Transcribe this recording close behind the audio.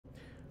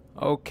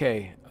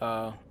Okay,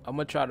 I'm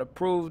gonna try to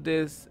prove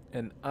this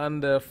in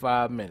under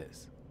 5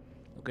 minutes.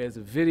 Okay, it's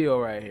a video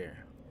right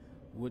here,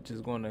 which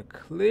is gonna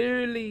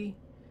clearly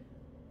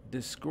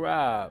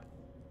describe.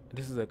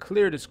 This is a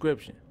clear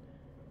description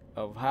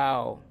of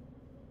how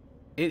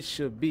it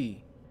should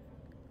be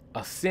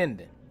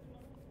ascending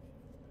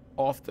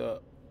off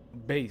the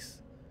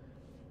base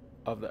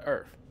of the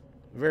earth.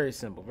 Very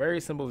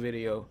simple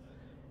video.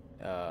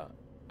 Uh,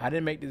 I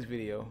didn't make this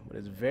video, but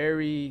it's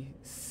very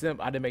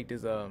simple. I didn't make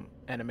this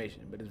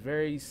animation, but it's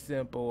very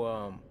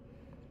simple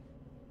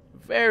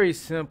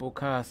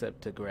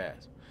concept to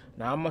grasp.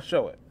 Now I'm gonna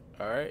show it.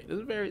 All right, this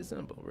is very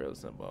simple, real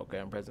simple. Okay,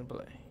 I'm pressing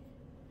play.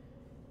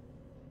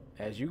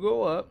 As you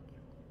go up,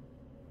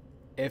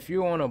 if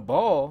you're on a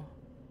ball,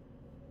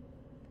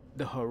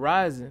 the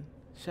horizon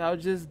shall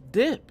just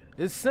dip.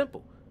 It's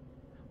simple.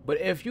 But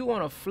if you're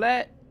on a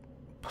flat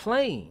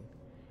plane,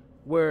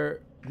 where,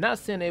 not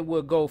saying it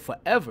will go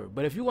forever,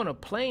 but if you want a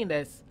plane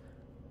that's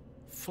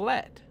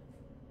flat,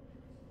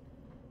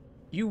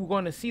 you're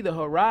going to see the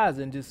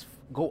horizon just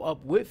go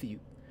up with you,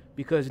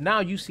 because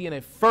now you see in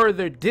a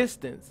further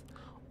distance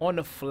on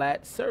the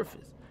flat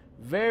surface.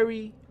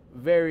 Very,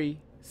 very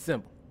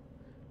simple.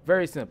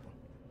 Very simple.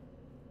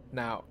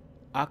 Now,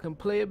 I can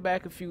play it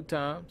back a few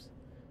times,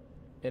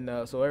 and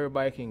so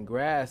everybody can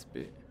grasp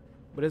it,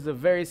 but it's a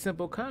very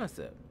simple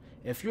concept.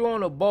 If you're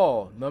on a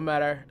ball, no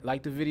matter,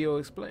 like the video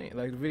explains,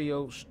 like the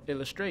video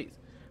illustrates,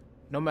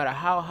 no matter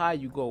how high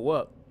you go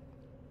up,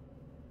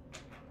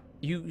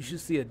 you should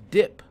see a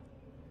dip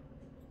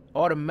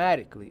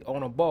automatically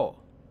on a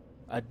ball.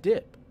 A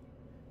dip.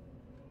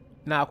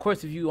 Now, of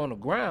course, if you're on the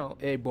ground,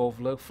 they both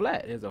look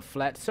flat. There's a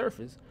flat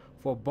surface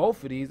for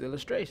both of these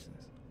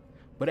illustrations.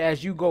 But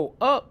as you go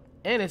up,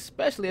 and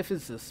especially if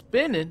it's a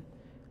spinning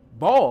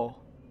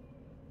ball,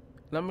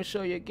 let me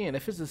show you again.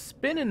 If it's a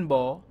spinning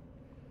ball,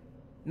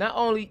 not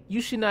only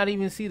you should not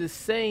even see the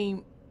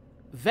same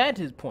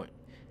vantage point.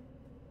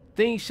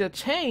 Things shall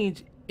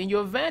change in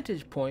your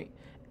vantage point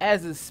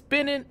as it's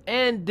spinning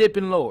and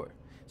dipping lower.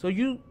 So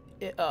you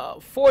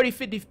 40,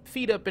 50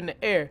 feet up in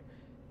the air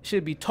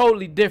should be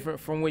totally different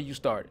from where you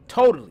started.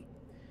 Totally.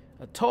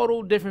 A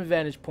total different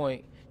vantage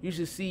point. You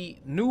should see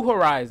new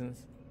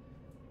horizons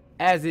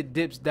as it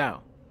dips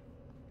down.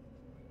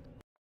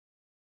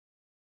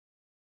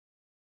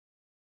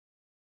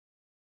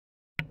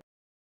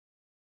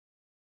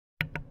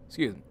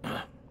 Excuse me.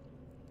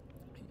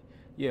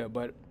 Yeah,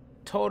 but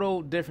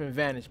total different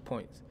vantage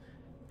points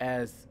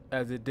as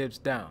it dips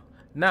down.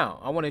 Now,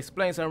 I want to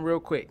explain something real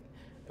quick.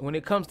 When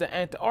it comes to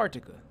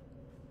Antarctica,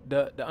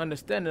 the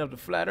understanding of the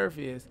flat earth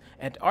is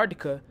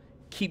Antarctica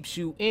keeps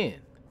you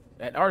in.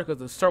 Antarctica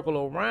is a circle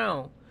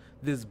around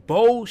this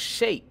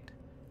bowl-shaped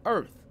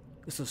earth.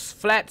 It's a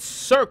flat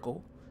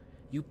circle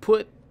you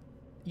put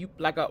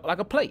like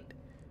a plate.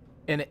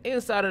 And the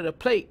inside of the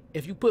plate,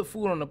 if you put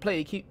food on the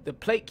plate, the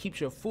plate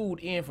keeps your food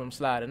in from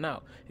sliding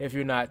out if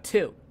you're not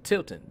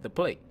tilting the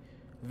plate.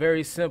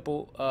 Very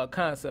simple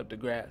concept to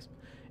grasp.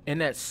 And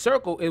that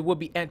circle, it would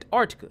be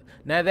Antarctica.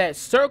 Now that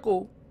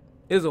circle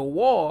is a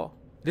wall.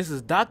 This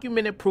is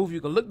documented proof. You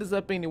can look this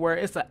up anywhere.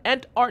 It's an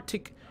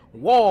Antarctic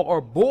wall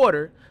or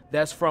border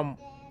that's from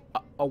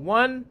a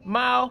 1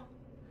 mile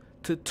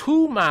to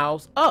 2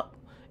 miles up.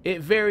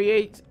 It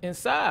varies in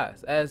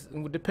size as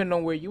depending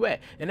on where you at.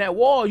 And that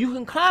wall, you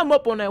can climb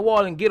up on that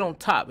wall and get on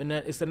top, and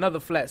then it's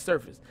another flat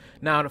surface.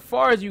 Now, as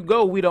far as you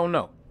go, we don't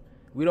know.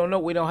 We don't know.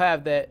 We don't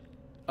have that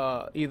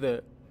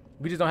either.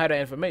 We just don't have that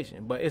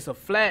information. But it's a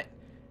flat.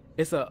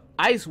 It's a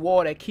ice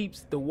wall that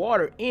keeps the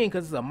water in,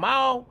 because it's a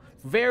mile,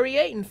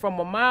 varying from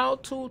a mile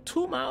to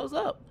 2 miles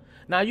up.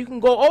 Now you can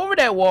go over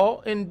that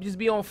wall and just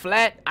be on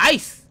flat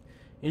ice,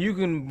 and you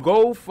can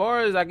go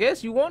far as I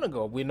guess you want to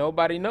go.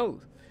 Nobody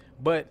knows,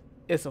 but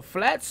it's a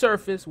flat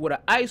surface with an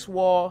ice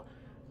wall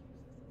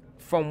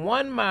from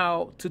 1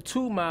 mile to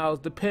 2 miles,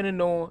 depending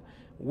on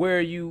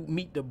where you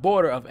meet the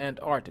border of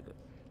Antarctica.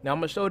 Now I'm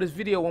gonna show this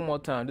video one more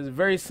time. This is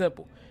very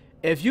simple.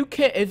 If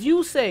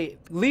you say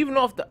leaving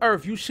off the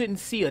earth, you shouldn't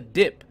see a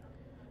dip.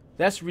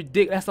 That's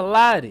ridiculous. That's a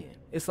lie. Then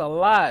it's a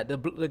lie.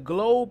 The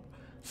globe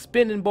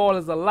spinning ball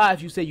is a lie.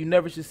 If you say you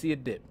never should see a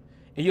dip,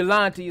 and you're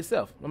lying to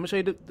yourself. I'm gonna show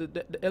you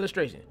the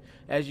illustration.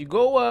 As you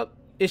go up,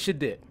 it should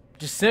dip.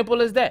 Just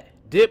simple as that.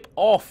 Dip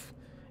off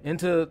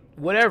into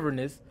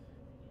whateverness.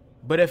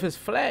 But if it's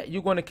flat,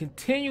 you're going to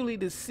continually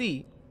to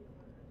see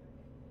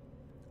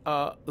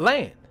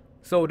land.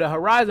 So the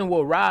horizon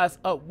will rise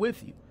up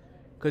with you,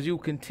 because you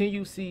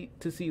continue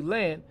to see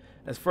land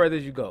as further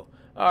as you go.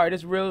 All right,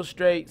 it's real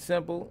straight,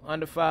 simple,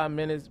 under 5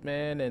 minutes,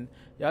 man. And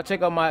y'all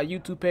check out my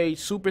YouTube page,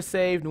 Super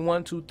Saved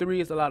 123.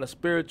 It's a lot of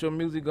spiritual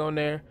music on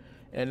there.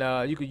 And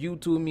you can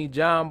YouTube me,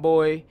 John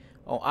Boy,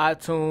 on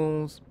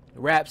iTunes,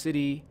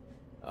 Rhapsody,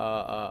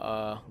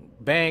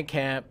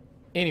 Bandcamp,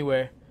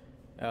 anywhere.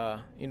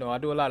 I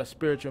do a lot of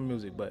spiritual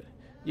music, but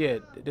yeah,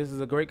 this is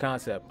a great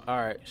concept. All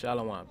right,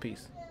 Shalom,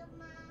 peace.